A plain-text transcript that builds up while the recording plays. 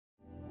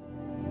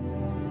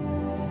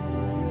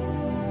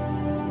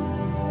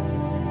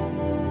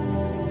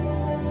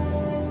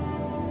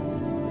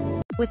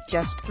With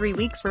just 3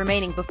 weeks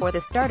remaining before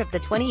the start of the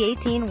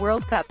 2018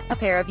 World Cup, a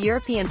pair of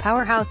European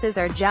powerhouses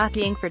are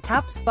jockeying for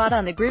top spot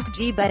on the Group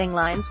G betting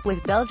lines,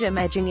 with Belgium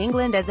edging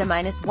England as a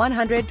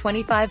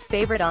 -125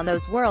 favorite on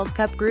those World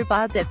Cup group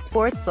odds at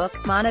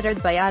sportsbooks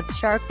monitored by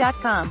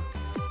oddsshark.com.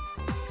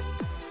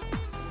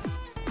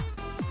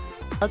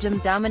 Belgium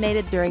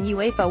dominated during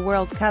UEFA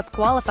World Cup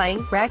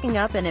qualifying, racking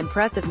up an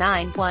impressive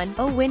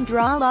 9-1-0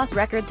 win-draw-loss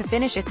record to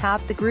finish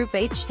atop the Group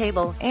H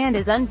table, and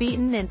is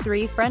unbeaten in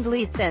 3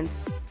 friendlies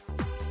since.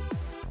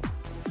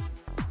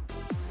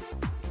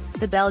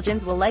 The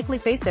Belgians will likely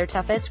face their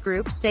toughest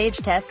group stage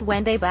test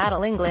when they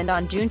battle England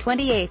on June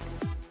 28.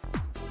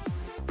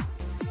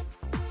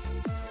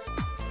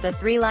 The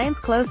Three Lions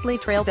closely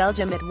trail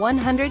Belgium at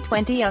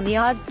 120 on the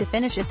odds to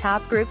finish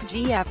atop Group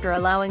G after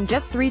allowing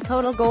just 3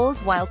 total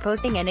goals while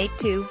posting an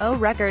 8-2-0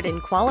 record in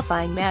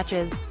qualifying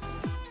matches.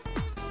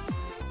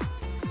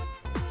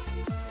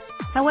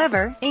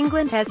 However,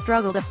 England has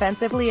struggled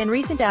offensively in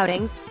recent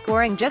outings,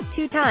 scoring just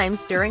 2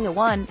 times during a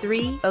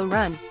 1-3-0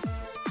 run.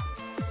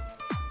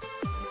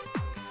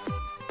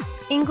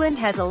 England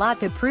has a lot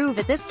to prove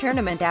at this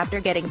tournament after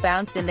getting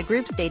bounced in the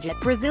group stage at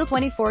Brazil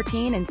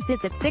 2014 and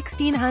sits at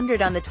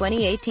 1600 on the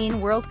 2018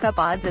 World Cup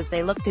odds as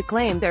they look to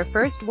claim their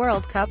first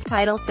World Cup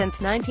title since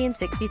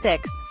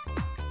 1966.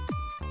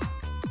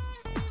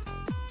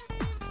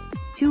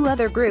 2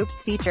 other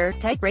groups feature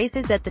tight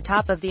races at the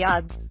top of the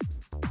odds.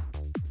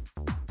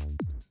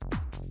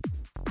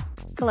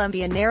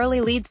 Colombia narrowly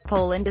leads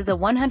Poland as a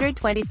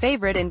 120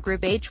 favorite in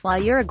Group H,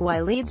 while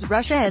Uruguay leads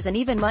Russia as an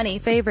even money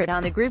favorite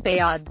on the Group A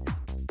odds.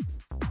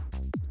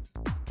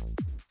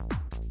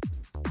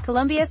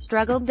 Colombia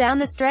struggled down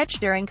the stretch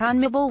during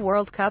CONMEBOL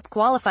World Cup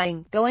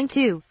qualifying, going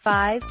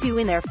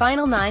 2-5-2 in their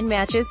final 9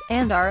 matches,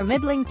 and are a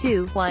middling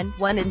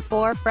 2-1-1 in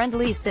 4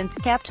 friendlies since,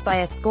 capped by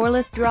a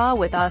scoreless draw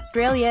with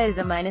Australia as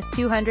a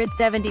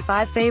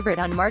 -275 favorite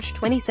on March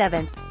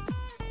 27.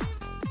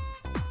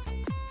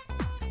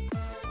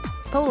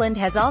 Poland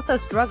has also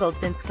struggled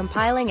since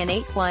compiling an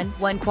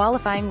 8-1-1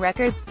 qualifying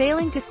record,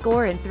 failing to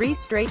score in 3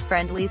 straight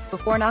friendlies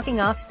before knocking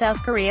off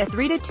South Korea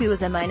 3-2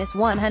 as a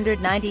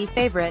 -190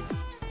 favorite.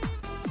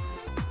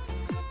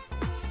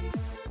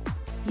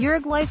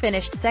 Uruguay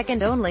finished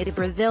second only to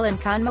Brazil in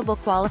CONMEBOL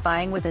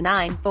qualifying with a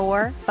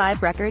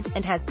 9-4-5 record,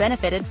 and has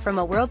benefited from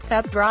a World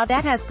Cup draw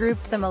that has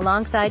grouped them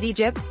alongside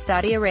Egypt,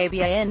 Saudi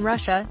Arabia and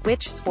Russia,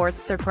 which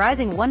sports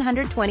surprising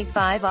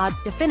 125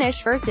 odds to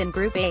finish first in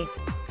Group A.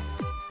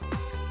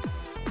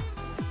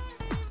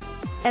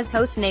 As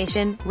host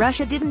nation,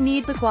 Russia didn't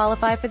need to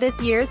qualify for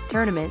this year's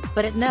tournament,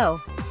 but at no.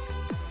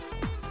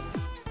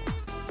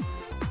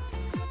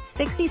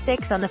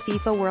 66 on the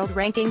FIFA World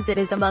Rankings, it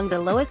is among the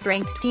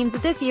lowest-ranked teams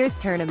at this year's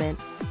tournament.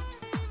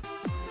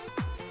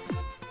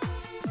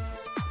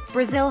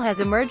 Brazil has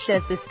emerged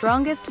as the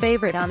strongest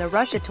favorite on the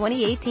Russia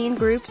 2018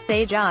 group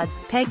stage odds,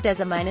 pegged as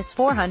a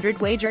 -400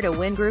 wager to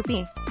win Group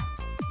E.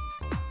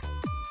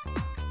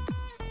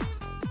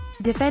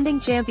 Defending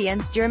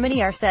champions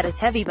Germany are set as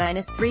heavy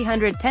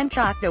 -310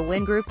 chalk to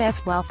win Group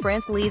F, while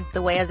France leads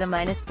the way as a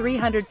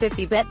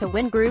 -350 bet to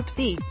win Group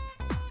C.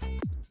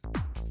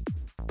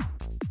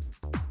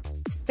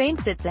 Spain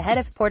sits ahead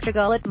of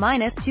Portugal at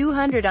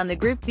 -200 on the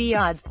Group B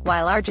odds,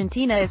 while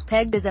Argentina is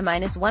pegged as a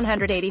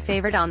 -180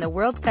 favorite on the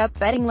World Cup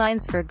betting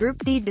lines for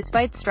Group D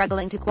despite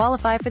struggling to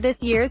qualify for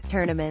this year's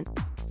tournament.